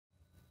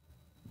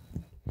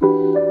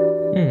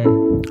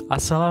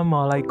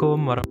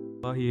Assalamualaikum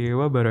warahmatullahi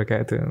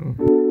wabarakatuh.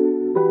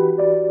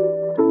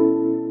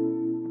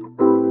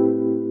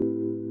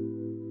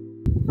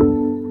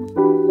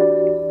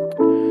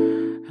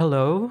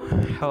 Hello,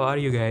 how are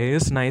you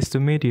guys? Nice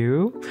to meet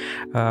you.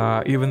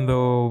 Even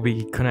though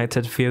we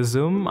connected via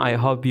Zoom, I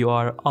hope you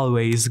are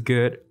always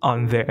good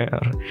on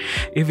there.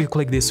 If you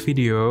click this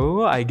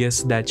video, I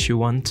guess that you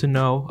want to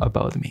know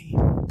about me.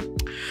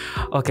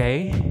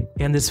 Okay,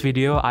 in this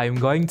video, I'm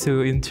going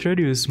to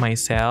introduce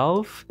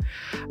myself.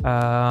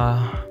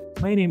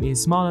 My name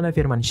is Maulana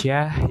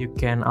Firmansyah. You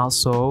can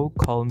also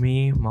call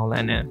me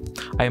Maulana.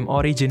 I'm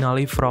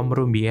originally from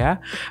Rumbia,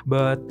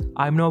 but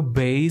I'm now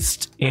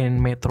based in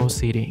Metro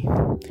City.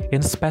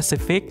 In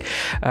specific,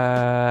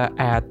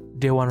 at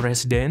Dewan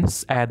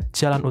Residence at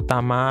Jalan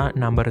Utama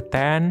number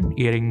 10,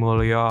 Iring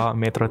Mulyo,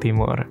 Metro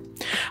Timur.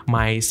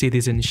 My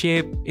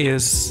citizenship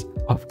is,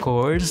 of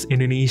course,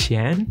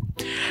 Indonesian.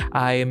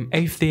 I'm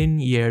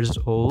 18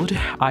 years old.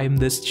 I'm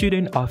the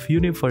student of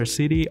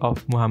University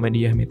of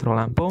Muhammadiyah Metro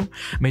Lampung,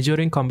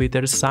 majoring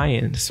computer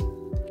science.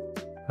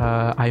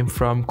 I'm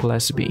from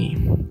class B.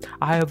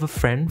 I have a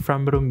friend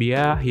from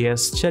Rumbia. He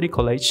has studied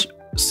college,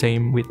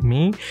 same with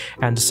me,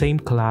 and same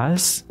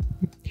class.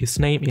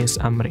 His name is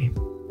Amri.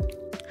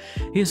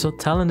 He's so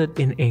talented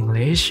in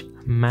English,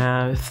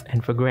 math,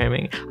 and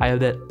programming. I have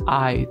that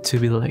eye to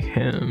be like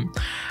him.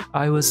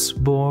 I was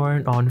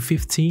born on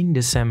 15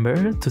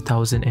 December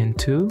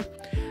 2002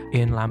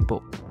 in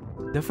Lampung.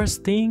 The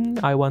first thing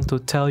I want to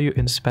tell you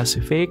in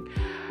specific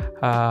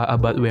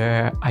about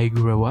where I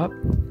grew up.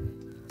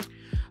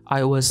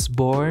 I was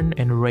born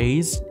and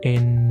raised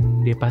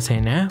in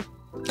Depasena.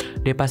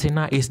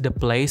 Depasena is the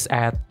place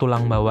at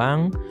Tulang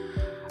Bawang.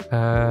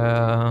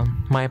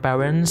 My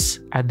parents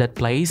at that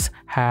place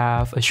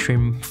have a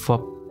shrimp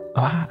farm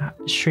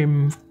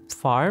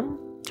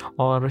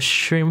or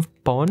shrimp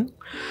pond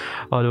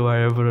or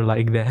whatever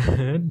like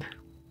that.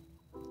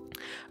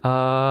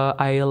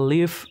 I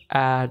lived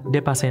at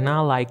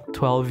Depasena like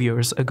 12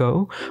 years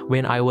ago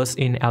when I was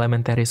in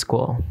elementary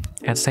school.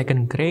 At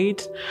second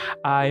grade,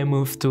 I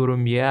moved to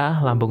Rumbia,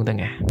 Lampung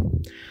Tengah.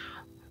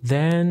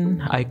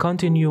 Then I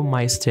continue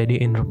my study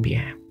in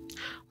Rumbia,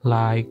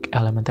 like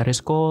elementary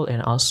school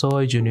and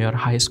also junior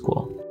high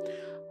school.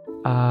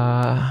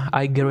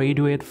 I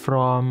graduated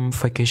from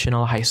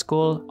vocational high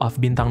school of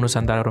Bintang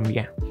Nusantara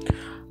Rumbia.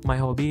 My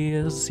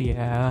hobbies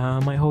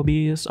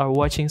are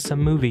watching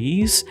some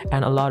movies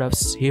and a lot of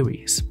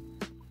series.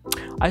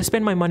 I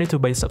spend my money to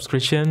buy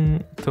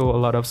subscription to a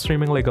lot of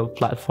streaming legal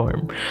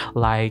platform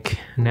like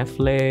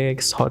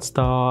Netflix,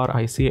 Hotstar,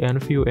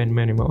 ICNView, and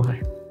many more.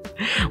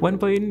 One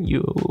point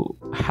you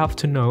have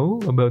to know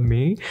about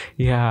me,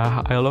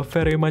 I love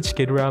very much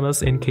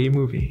K-dramas and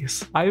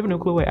K-movies. I have no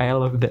clue why I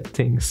love that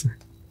things.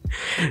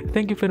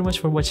 Thank you very much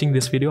for watching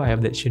this video. I hope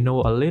that you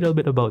know a little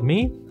bit about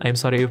me. I'm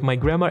sorry if my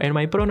grammar and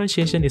my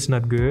pronunciation is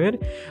not good.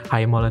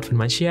 I'm Maulana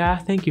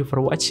Firmansyah. Thank you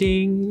for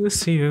watching.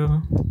 See you.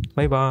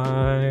 Bye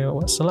bye.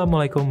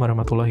 Wassalamualaikum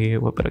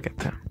warahmatullahi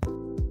wabarakatuh.